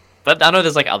game. But I know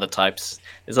there's, like, other types.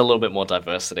 There's a little bit more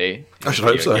diversity. I should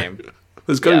hope so. Game.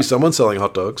 There's got to Yeah. be someone selling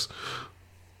hot dogs.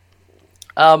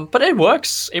 But it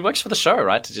works. It works for the show,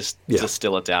 right? To just Yeah.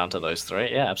 distill it down to those 3.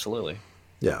 Yeah, absolutely.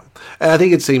 Yeah. And I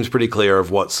think it seems pretty clear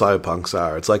of what cyberpunks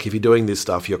are. It's like, if you're doing this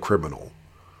stuff, you're criminal.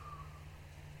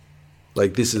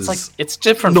 Like, this is It's like, it's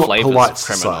different not flavors polite of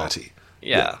criminal. society.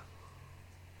 Yeah.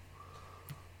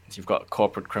 You've got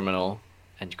corporate criminal,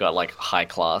 and you've got, like, high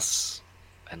class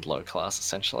and low class,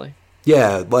 essentially.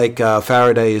 Yeah, like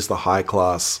Faraday is the high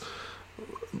class,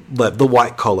 the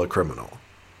white collar criminal.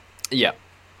 Yeah.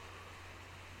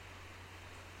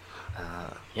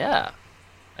 Yeah.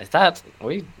 Is that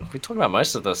we talk about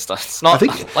most of this stuff? It's not I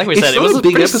think like we it's said. It not was a a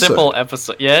big pretty episode. simple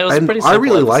episode. Yeah, it was a And pretty I simple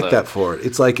really like episode. that for it.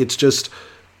 It's like, it's just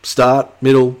start,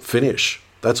 middle, finish.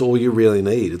 That's all you really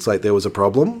need. It's like, there was a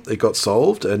problem, it got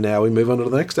solved, and now we move on to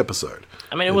the next episode.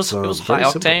 I mean, it was very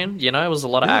high simple. octane. You know, it was a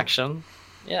lot of action.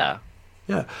 Yeah.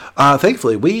 Yeah.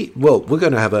 Thankfully, we're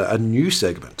going to have a new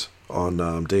segment on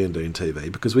D&D and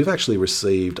TV, because we've actually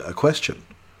received a question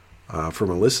from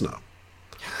a listener.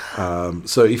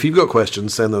 So if you've got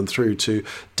questions, send them through to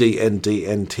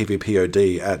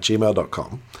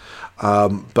dndntvpod@gmail.com.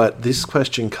 But this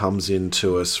question comes in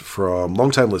to us from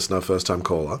long-time listener, first-time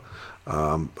caller.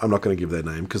 I'm not going to give their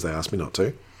name because they asked me not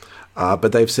to.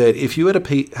 But they've said, if you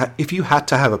had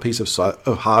to have a piece of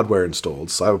hardware installed,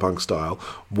 cyberpunk style,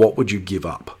 what would you give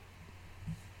up?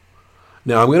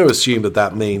 Now, I'm going to assume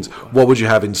that means, what would you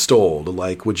have installed?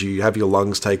 Like, would you have your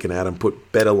lungs taken out and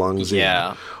put better lungs in?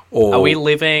 Yeah. Or, Are we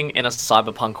living in a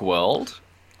cyberpunk world?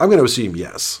 I'm going to assume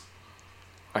yes.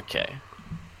 Okay.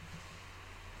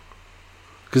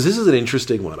 Because this is an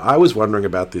interesting one. I was wondering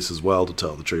about this as well, to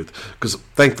tell the truth. Because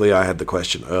thankfully I had the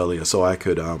question earlier, so I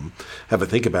could have a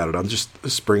think about it. I'm just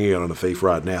springing it on a thief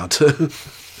right now.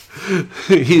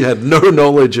 He had no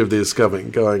knowledge of this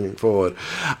going forward.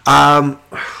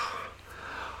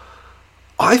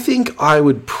 I think I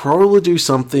would probably do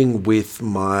something with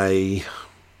my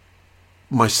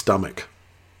stomach.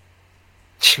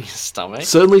 Your stomach?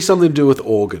 Certainly something to do with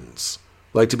organs.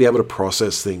 Like, to be able to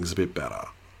process things a bit better.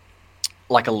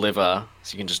 Like a liver,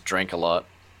 so you can just drink a lot.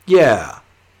 Yeah.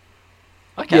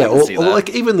 Okay, Yeah, I can see or that. like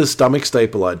even the stomach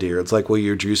staple idea. It's like, well,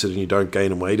 you reduce it and you don't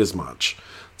gain weight as much.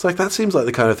 It's like, that seems like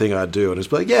the kind of thing I'd do. And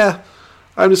it's like, yeah,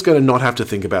 I'm just going to not have to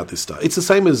think about this stuff. It's the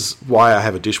same as why I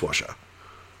have a dishwasher.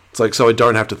 It's like, so I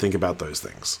don't have to think about those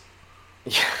things.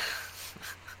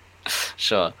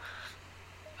 sure.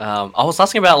 I was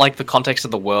asking about like the context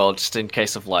of the world, just in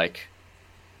case of like,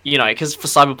 because for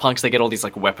cyberpunks they get all these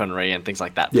like weaponry and things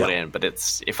like that put in. But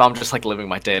if I'm just like living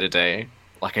my day to day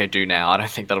like I do now, I don't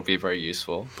think that'll be very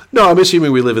useful. No, I'm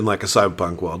assuming we live in like a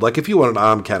cyberpunk world. Like if you want an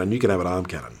arm cannon, you can have an arm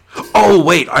cannon. Oh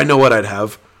wait, I know what I'd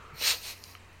have.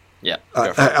 Yeah.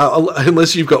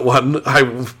 Unless you've got one,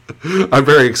 I'm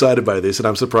very excited by this, and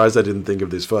I'm surprised I didn't think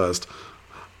of this first.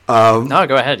 No,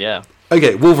 go ahead. Yeah.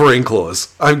 Okay, Wolverine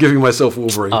claws. I'm giving myself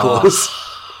Wolverine claws.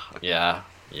 Yeah.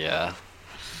 Yeah,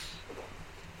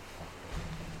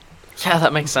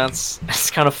 that makes sense. It's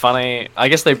kind of funny. I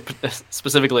guess they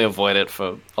specifically avoid it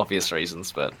for obvious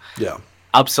reasons, but Yeah.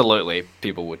 absolutely,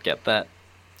 people would get that.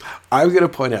 I'm going to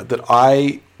point out that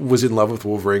I was in love with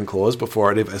Wolverine claws before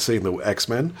I'd ever seen the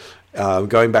X-Men.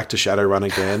 Going back to Shadowrun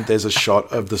again, there's a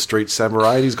shot of the street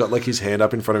samurai, and he's got like his hand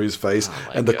up in front of his face,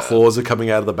 and the claws are coming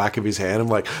out of the back of his hand. I'm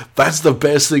like, that's the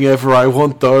best thing ever. I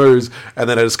want those. And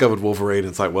then I discovered Wolverine. And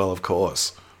it's like, well, of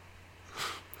course.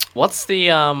 What's the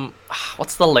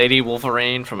Lady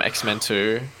Wolverine from X-Men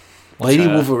 2? Lady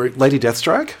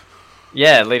Deathstrike?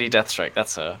 Yeah, Lady Deathstrike.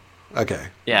 That's her. Okay.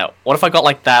 Yeah. What if I got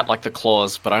like that, like the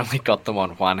claws, but I only got them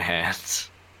on one hand?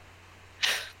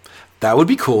 That would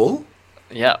be cool.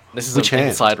 Yeah, this is Which an hand?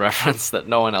 inside reference that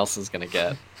no one else is going to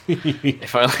get.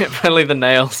 if only the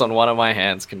nails on one of my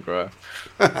hands can grow.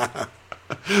 But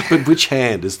which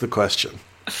hand is the question?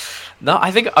 No,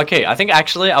 I think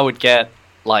actually I would get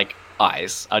like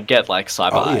eyes. I'd get like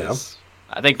cyber Oh, yeah. eyes.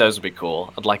 I think those would be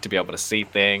cool. I'd like to be able to see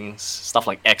things, stuff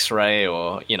like X-ray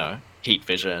or heat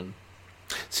vision.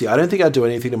 See, I don't think I'd do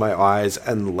anything to my eyes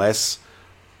unless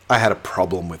I had a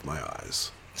problem with my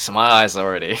eyes. So my eyes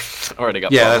already got Yeah,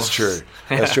 problems. that's true.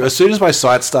 That's true. As soon as my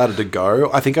sight started to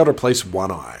go, I think I'd replace one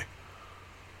eye.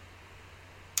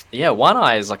 Yeah, one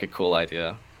eye is like a cool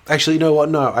idea. Actually, you know what?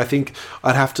 No, I think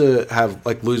I'd have to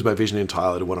lose my vision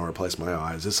entirely to want to replace my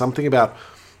eyes. There's something about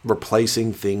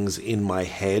replacing things in my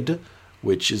head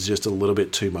which is just a little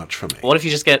bit too much for me. What if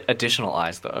you just get additional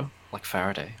eyes though, like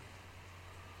Faraday?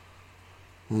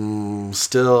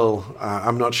 Still,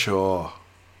 I'm not sure.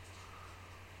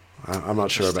 I'm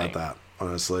not sure about Interesting. that,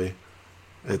 honestly.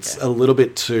 It's Okay. a little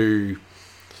bit too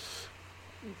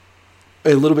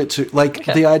like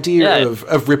Okay. the idea Yeah.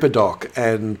 of Ripperdoc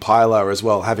and Pilar as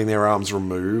well having their arms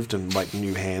removed and like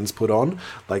new hands put on.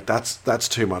 Like that's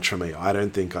too much for me. I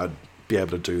don't think I'd be able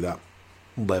to do that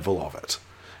level of it.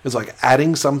 It's like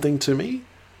adding something to me.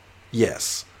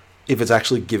 Yes, if it's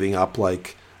actually giving up,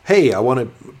 like, hey, I want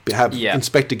to have Yeah.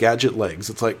 Inspector Gadget legs.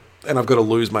 It's like, and I've got to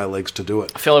lose my legs to do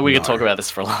it. I feel like we could No. talk about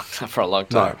this for a long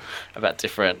No. time about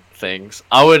different things.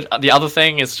 The other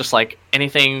thing is just like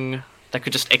anything that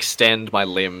could just extend my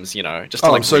limbs, just to,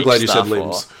 Oh, like, I'm so reach glad you said stuff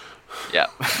limbs. Yeah.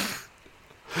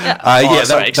 Yeah. Yeah,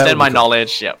 sorry, that extend would my be cool.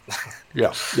 knowledge. Yep.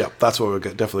 Yeah, that's what we're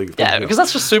definitely. Yeah, because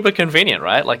that's just super convenient,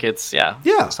 right? Like it's Yeah.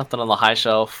 something on the high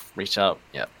shelf, reach up.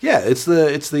 Yeah. Yeah, it's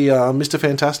the Mr.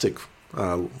 Fantastic.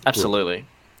 Absolutely.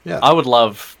 Yeah, I would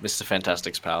love Mr.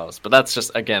 Fantastic's powers, but that's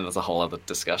just that's a whole other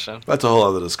discussion. that's a whole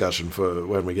other discussion for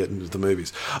when we get into the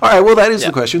movies. All right, well, that is the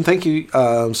Yeah. question. Thank you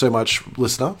so much,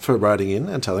 listener, for writing in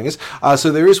and telling us.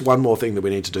 So there is one more thing that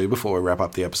we need to do before we wrap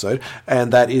up the episode,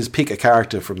 and that is pick a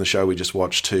character from the show we just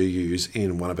watched to use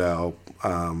in one of our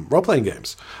role-playing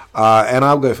games. And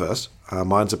I'll go first.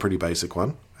 Mine's a pretty basic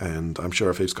one, and I'm sure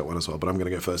Afif's got one as well, but I'm going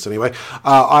to go first anyway.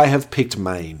 I have picked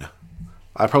Maine.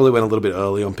 I probably went a little bit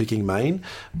early on picking Maine,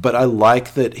 but I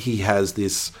like that he has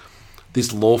this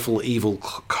lawful evil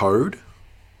code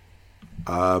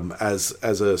as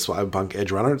a cyberpunk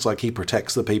edge runner. It's like he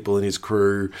protects the people in his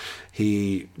crew.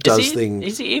 He does things.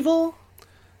 Is he evil?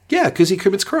 Yeah, because he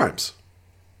commits crimes.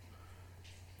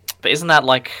 But isn't that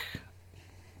like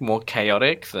more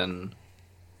chaotic than?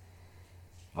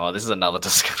 Oh, this is another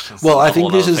discussion. Well, I A think whole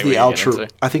this other is thing we the can get altru.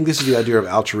 into. I think this is the idea of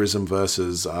altruism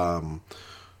versus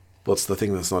what's the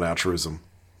thing that's not altruism?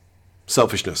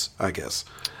 Selfishness, I guess.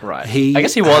 Right. He I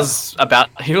guess he was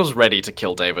ready to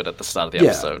kill David at the start of the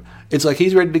episode. It's like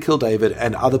he's ready to kill David,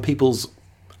 and other people's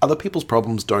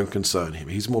problems don't concern him.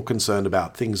 He's more concerned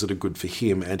about things that are good for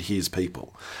him and his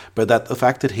people. But that the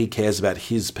fact that he cares about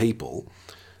his people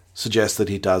suggests that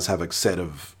he does have a set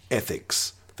of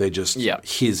ethics. They're just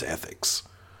his ethics.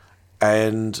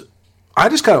 And I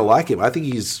just kind of like him. I think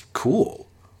he's cool.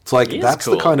 It's like, He is that's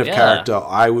cool, the kind of yeah. character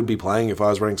I would be playing if I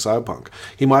was running Cyberpunk.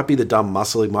 He might be the dumb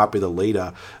muscle, he might be the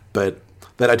leader, but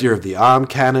that idea of the arm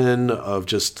cannon, of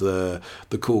just the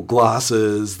cool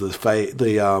glasses, the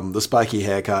spiky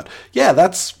haircut, yeah,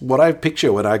 that's what I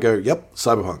picture when I go, yep,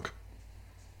 Cyberpunk.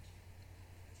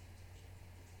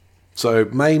 So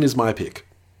Maine is my pick.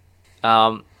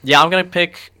 Yeah, I'm gonna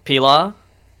pick Pilar.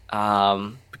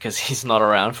 because he's not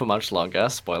around for much longer.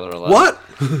 Spoiler alert.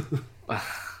 What?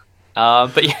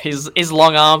 But yeah, his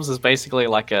long arms is basically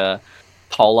like a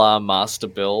Polar Master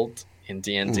build in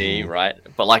D&D, right?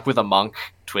 But like with a monk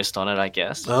twist on it, I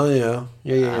guess. Oh yeah,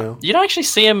 yeah. You don't actually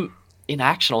see him in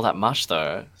action all that much,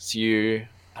 though. So I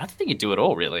don't think you do at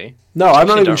all, really. No, I'm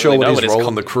not actually even don't sure really what know his what his role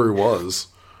in the crew was.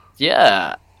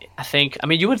 Yeah, I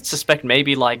mean, you would suspect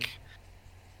maybe like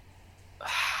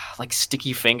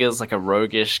sticky fingers, like a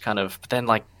roguish kind of. But then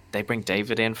like they bring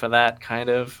David in for that kind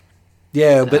of.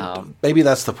 Yeah, but maybe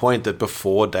that's the point, that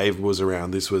before David was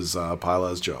around, this was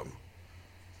Pilar's job.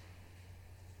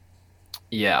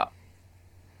 Yeah.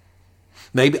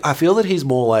 Maybe I feel that he's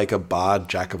more like a bard,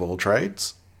 jack of all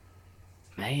trades.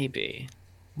 Maybe.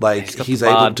 Like He's got he's the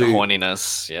able bard to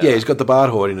horniness. Yeah, he's got the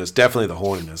bard horniness, definitely the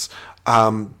horniness.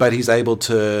 But he's able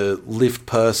to lift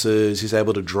purses, he's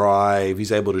able to drive,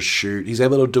 he's able to shoot, he's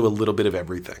able to do a little bit of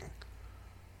everything.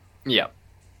 Yeah.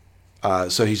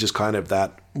 So he's just kind of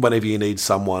that, whenever you need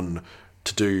someone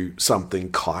to do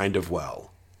something kind of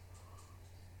well.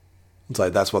 It's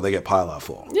like, that's what they get Pilar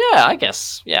for. Yeah, I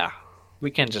guess. Yeah.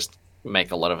 We can just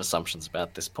make a lot of assumptions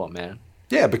about this poor man.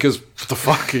 Yeah, because what the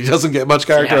fuck, he doesn't get much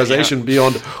characterization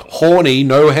beyond horny,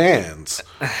 no hands.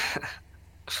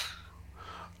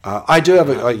 I do have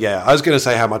a... I was going to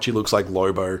say how much he looks like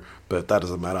Lobo, but that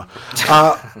doesn't matter.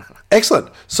 Excellent.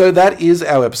 So that is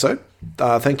our episode.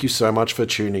 Thank you so much for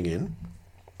tuning in.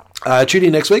 Tune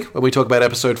in next week when we talk about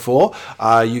episode 4.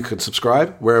 You can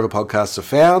subscribe wherever podcasts are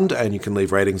found, and you can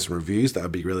leave ratings and reviews. That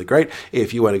would be really great.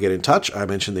 If you want to get in touch, I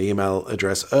mentioned the email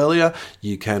address earlier.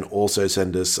 You can also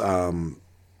send us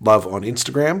love on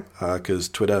Instagram, because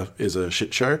Twitter is a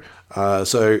shit show.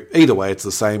 So either way, it's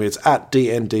the same. It's at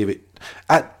DND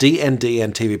and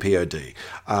TVPOD,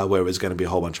 where there's going to be a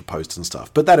whole bunch of posts and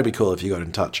stuff. But that'd be cool if you got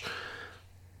in touch.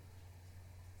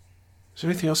 Is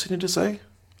there anything else you need to say?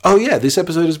 Oh yeah, this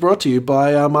episode is brought to you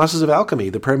by Masters of Alchemy,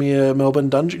 the premier Melbourne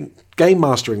dungeon game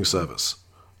mastering service,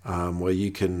 where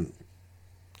you can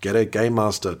get a game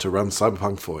master to run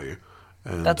Cyberpunk for you.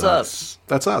 And, that's us.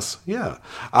 That's us, yeah.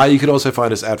 You can also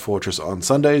find us at Fortress on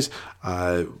Sundays,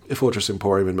 Fortress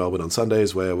Emporium in Melbourne on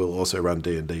Sundays, where we'll also run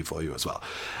D&D for you as well.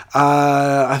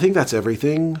 I think that's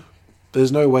everything.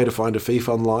 There's no way to find a thief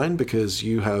online because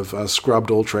you have scrubbed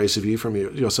all trace of you from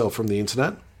yourself from the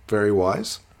internet. Very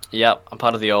wise. Yep, I'm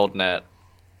part of the old net.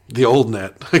 The old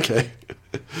net, okay.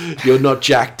 You're not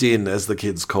jacked in, as the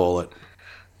kids call it.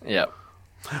 Yep.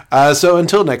 So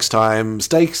until next time,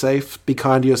 stay safe, be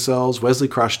kind to yourselves, Wesley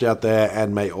Crushed out there,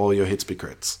 and may all your hits be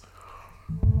crits.